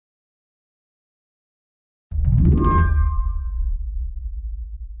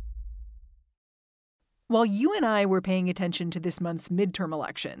While you and I were paying attention to this month's midterm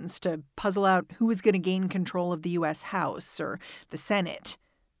elections to puzzle out who was going to gain control of the U.S. House or the Senate,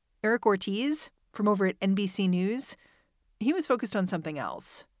 Eric Ortiz, from over at NBC News, he was focused on something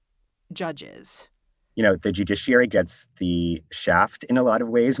else: judges. The judiciary gets the shaft in a lot of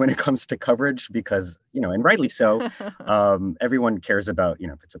ways when it comes to coverage because, and rightly so, everyone cares about,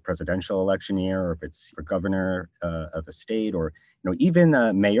 if it's a presidential election year or if it's for governor of a state or, even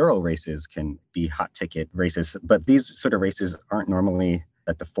mayoral races can be hot ticket races. But these sort of races aren't normally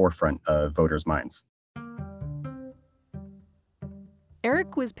at the forefront of voters' minds.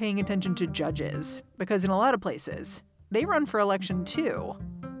 Eric was paying attention to judges because in a lot of places, they run for election too.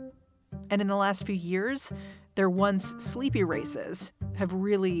 And in the last few years, their once sleepy races have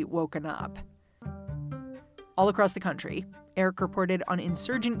really woken up. All across the country, Eric reported on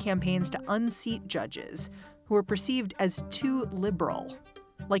insurgent campaigns to unseat judges who were perceived as too liberal,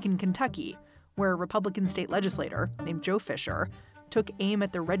 like in Kentucky, where a Republican state legislator named Joe Fisher took aim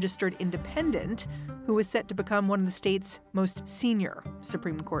at the registered independent who was set to become one of the state's most senior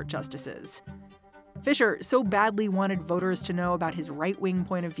Supreme Court justices. Fisher so badly wanted voters to know about his right-wing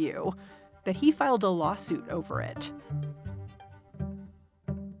point of view that he filed a lawsuit over it.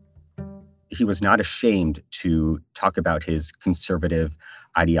 He was not ashamed to talk about his conservative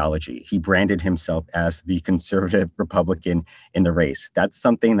ideology. He branded himself as the conservative Republican in the race. That's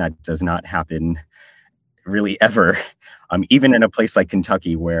something that does not happen really ever, even in a place like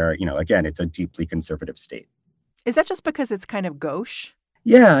Kentucky where, again, it's a deeply conservative state. Is that just because it's kind of gauche?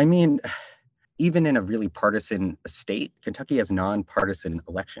 Yeah, even in a really partisan state, Kentucky has nonpartisan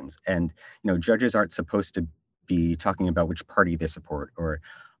elections. And, judges aren't supposed to be talking about which party they support or,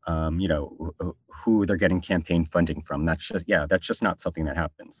 who they're getting campaign funding from. That's just not something that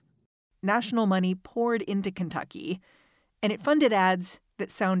happens. National money poured into Kentucky, and it funded ads that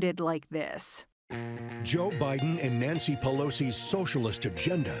sounded like this. Joe Biden and Nancy Pelosi's socialist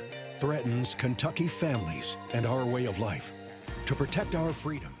agenda threatens Kentucky families and our way of life. To protect our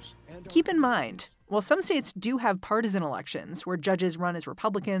freedoms. Keep in mind, while some states do have partisan elections where judges run as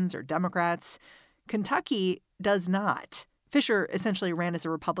Republicans or Democrats, Kentucky does not. Fisher essentially ran as a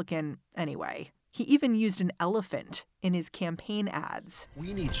Republican anyway. He even used an elephant in his campaign ads.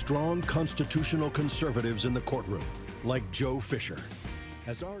 We need strong constitutional conservatives in the courtroom, like Joe Fisher.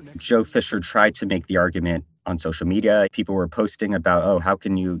 Joe Fisher tried to make the argument on social media. People were posting about, how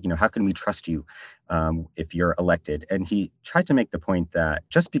can we trust you if you're elected? And he tried to make the point that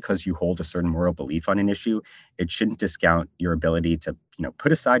just because you hold a certain moral belief on an issue, it shouldn't discount your ability to,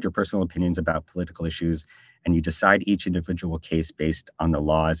 put aside your personal opinions about political issues and you decide each individual case based on the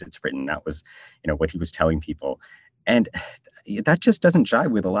law as it's written. That was, what he was telling people. And that just doesn't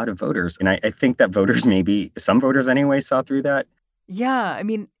jive with a lot of voters. And I think that voters, maybe some voters anyway, saw through that. Yeah,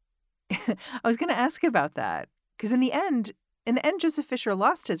 I was going to ask about that because in the end, Joseph Fisher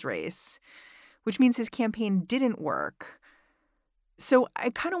lost his race, which means his campaign didn't work. So I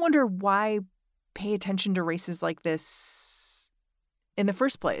kind of wonder why pay attention to races like this in the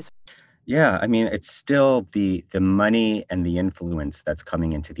first place. Yeah, it's still the money and the influence that's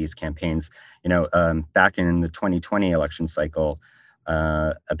coming into these campaigns. Back in the 2020 election cycle,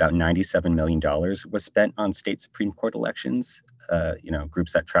 about $97 million was spent on state Supreme Court elections.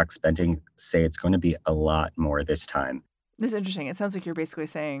 Groups that track spending say it's going to be a lot more this time. This is interesting. It sounds like you're basically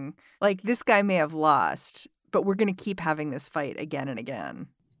saying, this guy may have lost, but we're going to keep having this fight again and again.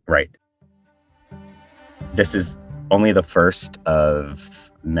 Right. This is only the first of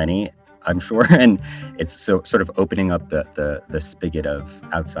many, I'm sure. And it's sort of opening up the spigot of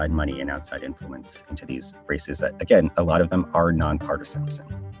outside money and outside influence into these races that, again, a lot of them are nonpartisan.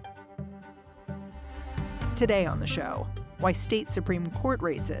 Today on the show, why state Supreme Court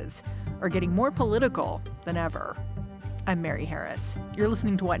races are getting more political than ever. I'm Mary Harris. You're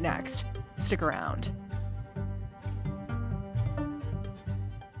listening to What Next? Stick around.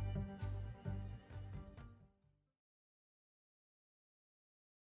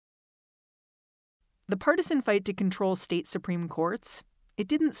 The partisan fight to control state Supreme Courts, it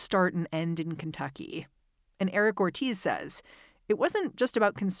didn't start and end in Kentucky. And Eric Ortiz says it wasn't just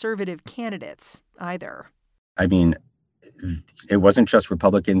about conservative candidates either. It wasn't just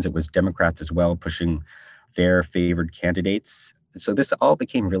Republicans, it was Democrats as well pushing their favored candidates. So this all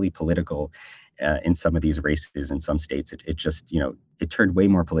became really political in some of these races in some states. It just, it turned way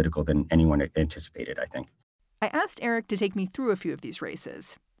more political than anyone anticipated, I think. I asked Eric to take me through a few of these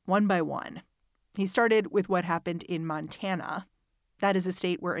races, one by one. He started with what happened in Montana. That is a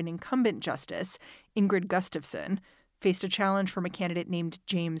state where an incumbent justice, Ingrid Gustafson, faced a challenge from a candidate named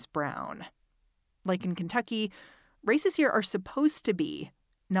James Brown. Like in Kentucky, races here are supposed to be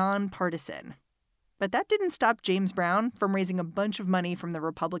nonpartisan. But that didn't stop James Brown from raising a bunch of money from the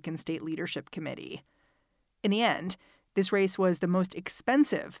Republican State Leadership Committee. In the end, this race was the most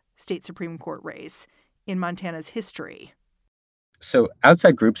expensive state Supreme Court race in Montana's history. So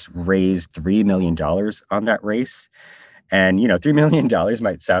outside groups raised $3 million on that race. And, $3 million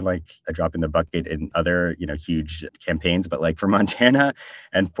might sound like a drop in the bucket in other, huge campaigns, but like for Montana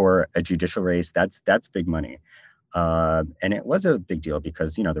and for a judicial race, that's big money. And it was a big deal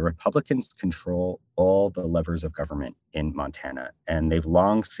because, the Republicans control all the levers of government in Montana. And they've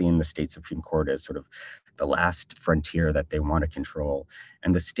long seen the state Supreme Court as sort of the last frontier that they want to control.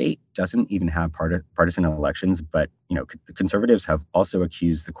 And the state doesn't even have partisan elections. But, conservatives have also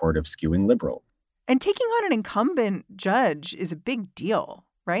accused the court of skewing liberal. And taking on an incumbent judge is a big deal,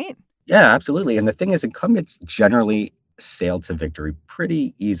 right? Yeah, absolutely. And the thing is, incumbents generally sail to victory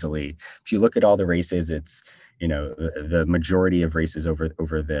pretty easily. If you look at all the races, it's the majority of races over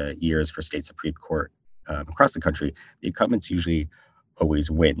the years for state Supreme Court across the country, the incumbents usually always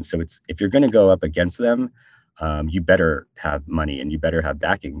win. So if you're going to go up against them, you better have money and you better have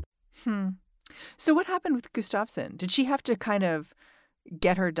backing. So what happened with Gustafson? Did she have to kind of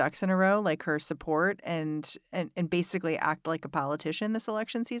get her ducks in a row, like her support, and basically act like a politician this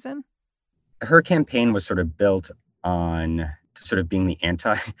election season? Her campaign was sort of built on sort of being the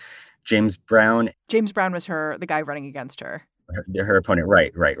anti James Brown. James Brown was the guy running against her. Her opponent,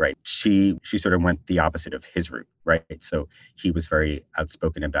 right. She sort of went the opposite of his route, right? So he was very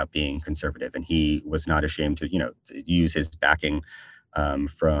outspoken about being conservative, and he was not ashamed to, to use his backing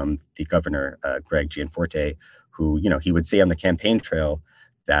from the governor, Greg Gianforte, who, he would say on the campaign trail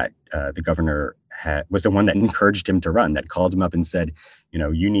that the governor was the one that encouraged him to run, that called him up and said,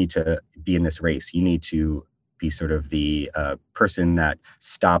 you need to be in this race. You need to be sort of the person that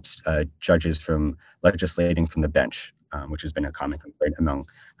stops judges from legislating from the bench, which has been a common complaint among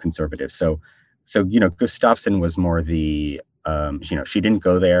conservatives. So Gustafson was more the, she didn't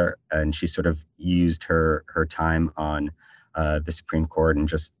go there, and she sort of used her time on the Supreme Court and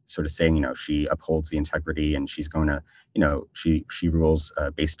just sort of saying, she upholds the integrity and she's going to, she rules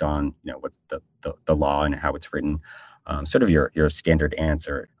based on, what the law and how it's written. Sort of your standard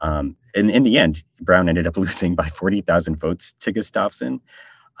answer. In the end, Brown ended up losing by 40,000 votes to Gustafson.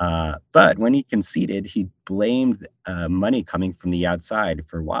 But when he conceded, he blamed money coming from the outside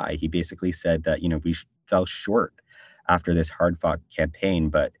for why. He basically said that, we fell short after this hard-fought campaign,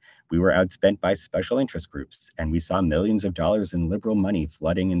 but we were outspent by special interest groups, and we saw millions of dollars in liberal money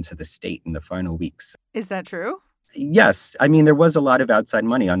flooding into the state in the final weeks. Is that true? Yes. I mean, there was a lot of outside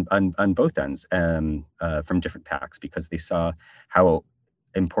money on both ends from different PACs because they saw how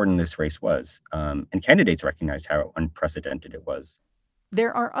important this race was. And candidates recognized how unprecedented it was.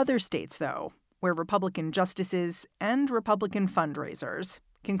 There are other states, though, where Republican justices and Republican fundraisers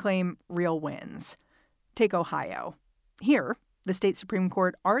can claim real wins. Take Ohio. Here, the state Supreme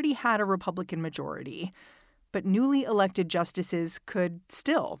Court already had a Republican majority, but newly elected justices could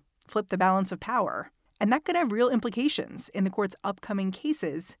still flip the balance of power. And that could have real implications in the court's upcoming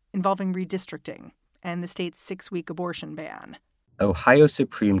cases involving redistricting and the state's 6-week abortion ban. Ohio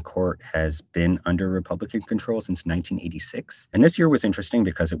Supreme Court has been under Republican control since 1986. And this year was interesting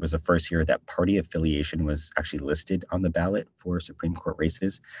because it was the first year that party affiliation was actually listed on the ballot for Supreme Court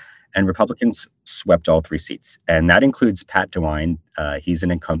races. And Republicans swept all 3 seats. And that includes Pat DeWine. He's an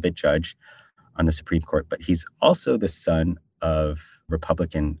incumbent judge on the Supreme Court, but he's also the son of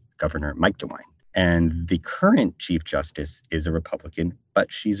Republican Governor Mike DeWine. And the current Chief Justice is a Republican, but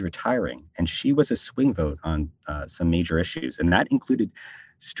she's retiring. And she was a swing vote on some major issues. And that included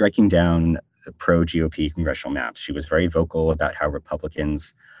striking down pro-GOP congressional maps. She was very vocal about how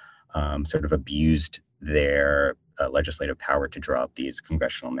Republicans sort of abused their legislative power to draw up these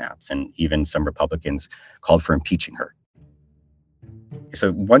congressional maps. And even some Republicans called for impeaching her.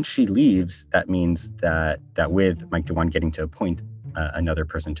 So once she leaves, that means that with Mike DeWine getting to appoint another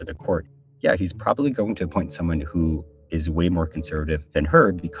person to the court, yeah, he's probably going to appoint someone who is way more conservative than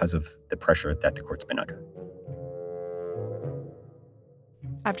her because of the pressure that the court's been under.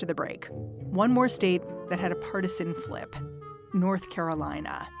 After the break, one more state that had a partisan flip, North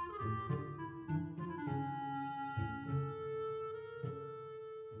Carolina.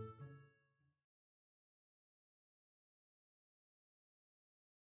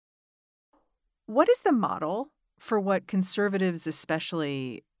 What is the model for what conservatives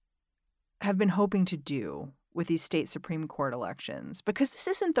especially have been hoping to do with these state Supreme Court elections? Because this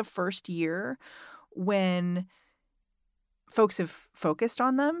isn't the first year when folks have focused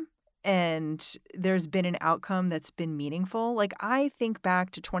on them and there's been an outcome that's been meaningful. Like, I think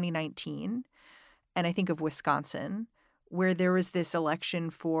back to 2019 And I think of Wisconsin, where there was this election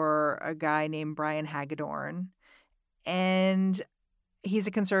for a guy named Brian Hagedorn, and he's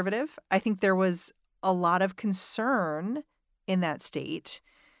a conservative. I think there was a lot of concern in that state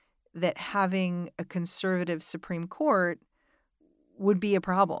that having a conservative Supreme Court would be a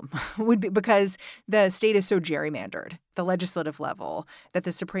problem, would be because the state is so gerrymandered, the legislative level, that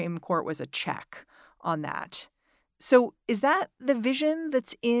the Supreme Court was a check on that. So is that the vision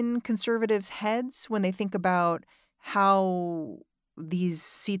that's in conservatives' heads when they think about how these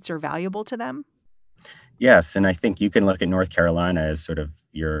seats are valuable to them? Yes, and I think you can look at North Carolina as sort of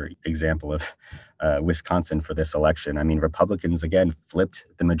your example of Wisconsin for this election. I mean, Republicans again flipped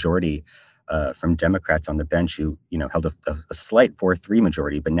the majority from Democrats on the bench, who held a slight 4-3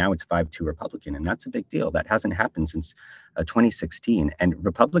 majority, but now it's 5-2 Republican, and that's a big deal. That hasn't happened since 2016, and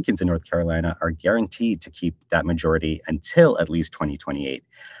Republicans in North Carolina are guaranteed to keep that majority until at least 2028.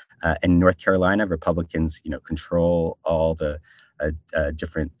 In North Carolina, Republicans, control all the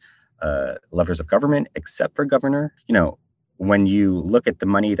different levers of government, except for governor. When you look at the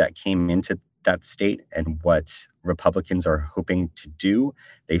money that came into that state and what Republicans are hoping to do,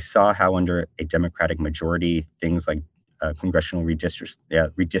 they saw how under a Democratic majority, things like congressional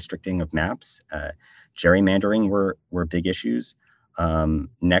redistricting of maps, gerrymandering were big issues.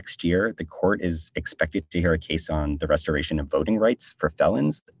 Next year, the court is expected to hear a case on the restoration of voting rights for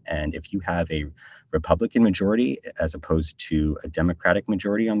felons. And if you have a Republican majority as opposed to a Democratic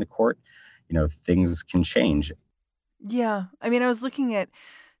majority on the court, things can change. Yeah. I mean, I was looking at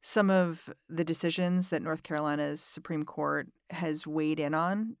some of the decisions that North Carolina's Supreme Court has weighed in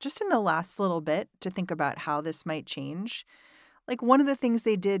on just in the last little bit to think about how this might change. Like, one of the things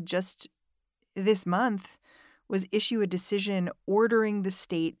they did just this month was issue a decision ordering the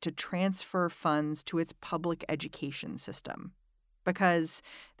state to transfer funds to its public education system because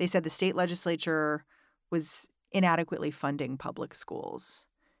they said the state legislature was inadequately funding public schools.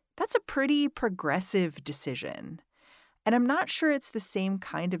 That's a pretty progressive decision. And I'm not sure it's the same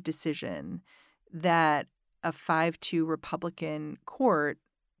kind of decision that a 5-2 Republican court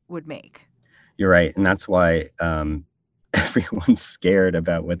would make. You're right. And that's why everyone's scared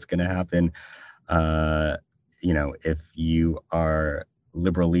about what's going to happen. If you are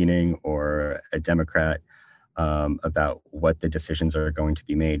liberal leaning or a Democrat, about what the decisions are going to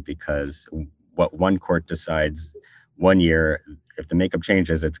be made, because what one court decides one year, if the makeup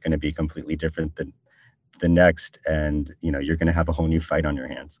changes, it's going to be completely different than the next. And, you're going to have a whole new fight on your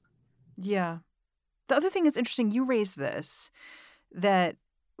hands. Yeah. The other thing that's interesting, you raised this, that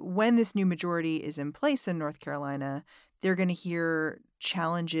when this new majority is in place in North Carolina, they're going to hear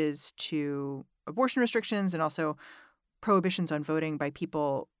challenges to abortion restrictions and also prohibitions on voting by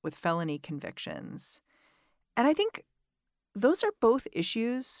people with felony convictions. And I think those are both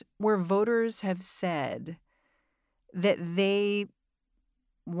issues where voters have said that they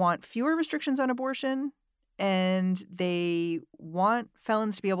want fewer restrictions on abortion and they want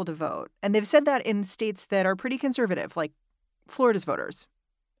felons to be able to vote. And they've said that in states that are pretty conservative, like Florida's voters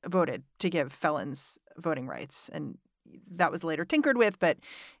voted to give felons voting rights. And that was later tinkered with, but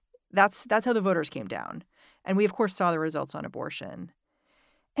that's how the voters came down. And we, of course, saw the results on abortion.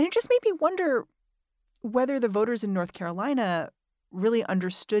 And it just made me wonder whether the voters in North Carolina really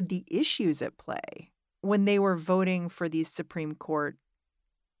understood the issues at play when they were voting for these Supreme Court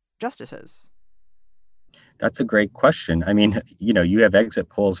justices. That's a great question. I mean, you have exit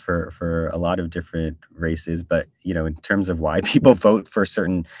polls for a lot of different races, but, in terms of why people vote for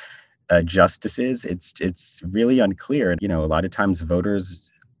certain justices, it's really unclear. A lot of times voters,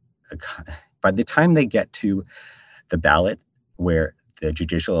 by the time they get to the ballot where the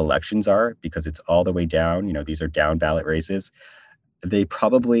judicial elections are, because it's all the way down, these are down ballot races, they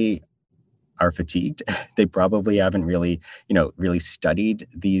probably are fatigued. They probably haven't really studied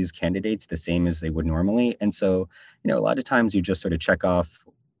these candidates the same as they would normally. And so, a lot of times you just sort of check off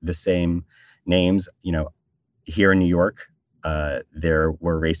the same names. Here in New York, there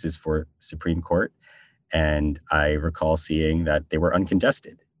were races for Supreme Court, and I recall seeing that they were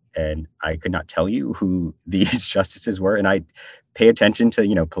uncontested. And I could not tell you who these justices were. And I pay attention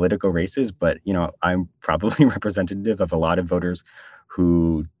to, political races, but, I'm probably representative of a lot of voters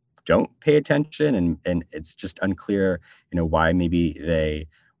who don't pay attention. And it's just unclear, why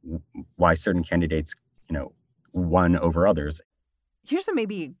certain candidates, won over others. Here's a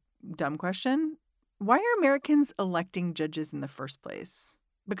maybe dumb question. Why are Americans electing judges in the first place?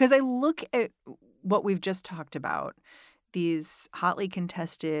 Because I look at what we've just talked about, these hotly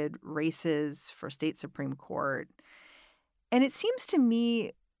contested races for state Supreme Court. And it seems to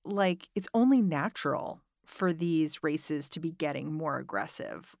me like it's only natural for these races to be getting more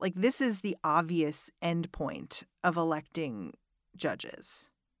aggressive. Like, this is the obvious endpoint of electing judges.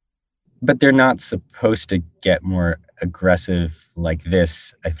 But they're not supposed to get more aggressive like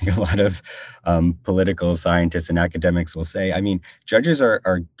this. I think a lot of political scientists and academics will say. I mean, judges are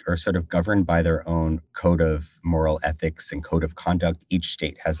sort of governed by their own code of moral ethics and code of conduct. Each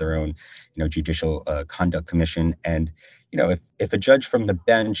state has their own, judicial conduct commission. And, if a judge from the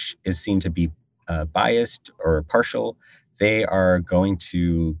bench is seen to be biased or partial, they are going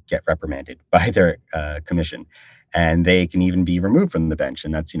to get reprimanded by their commission. And they can even be removed from the bench.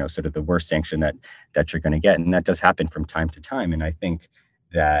 And that's, sort of the worst sanction that you're going to get. And that does happen from time to time. And I think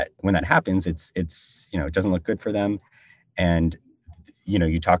that when that happens, it's it doesn't look good for them. And,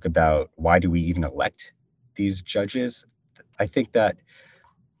 you talk about why do we even elect these judges? I think that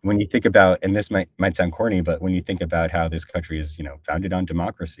when you think about, and this might sound corny, but when you think about how this country is, founded on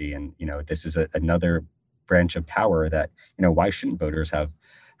democracy, and, this is another branch of power that, why shouldn't voters have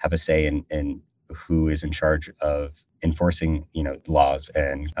a say in who is in charge of enforcing, laws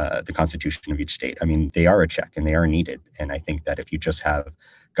and the constitution of each state? I mean, they are a check and they are needed. And I think that if you just have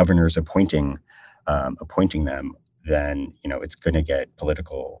governors appointing them, then, it's going to get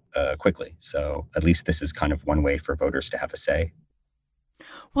political quickly. So at least this is kind of one way for voters to have a say.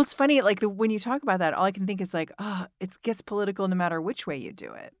 Well, it's funny, like when you talk about that, all I can think is like, it gets political no matter which way you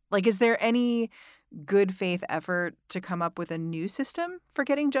do it. Like, is there any good faith effort to come up with a new system for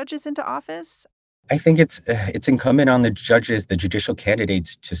getting judges into office? I think it's incumbent on the judges, the judicial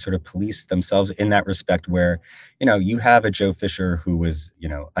candidates, to sort of police themselves in that respect, where, you have a Joe Fisher who was,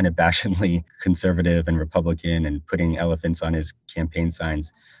 unabashedly conservative and Republican and putting elephants on his campaign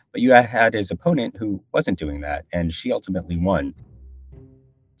signs. But you had his opponent who wasn't doing that, and she ultimately won.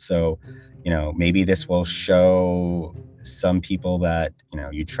 So, maybe this will show some people that,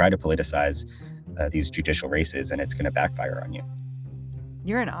 you try to politicize these judicial races and it's going to backfire on you.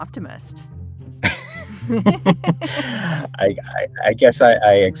 You're an optimist. I guess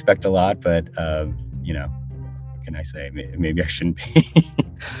I expect a lot, but, what can I say? Maybe I shouldn't be.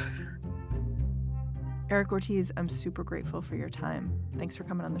 Eric Ortiz, I'm super grateful for your time. Thanks for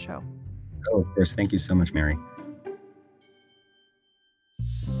coming on the show. Oh, of course. Thank you so much, Mary.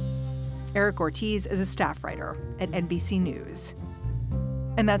 Eric Ortiz is a staff writer at NBC News.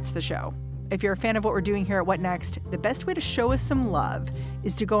 And that's the show. If you're a fan of what we're doing here at What Next, the best way to show us some love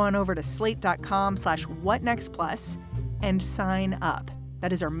is to go on over to slate.com/whatnextplus and sign up.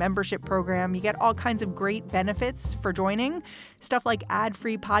 That is our membership program. You get all kinds of great benefits for joining, stuff like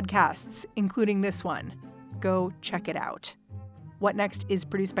ad-free podcasts, including this one. Go check it out. What Next is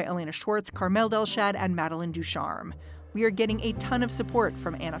produced by Elena Schwartz, Carmel Delshad, and Madeline Ducharme. We are getting a ton of support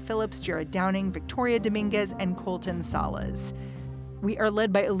from Anna Phillips, Jared Downing, Victoria Dominguez, and Colton Salas. We are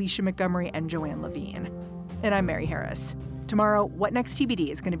led by Alicia Montgomery and Joanne Levine. And I'm Mary Harris. Tomorrow, What Next TBD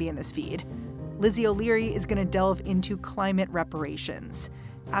is going to be in this feed. Lizzie O'Leary is going to delve into climate reparations,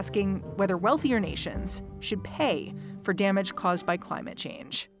 asking whether wealthier nations should pay for damage caused by climate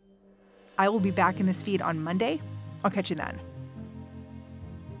change. I will be back in this feed on Monday. I'll catch you then.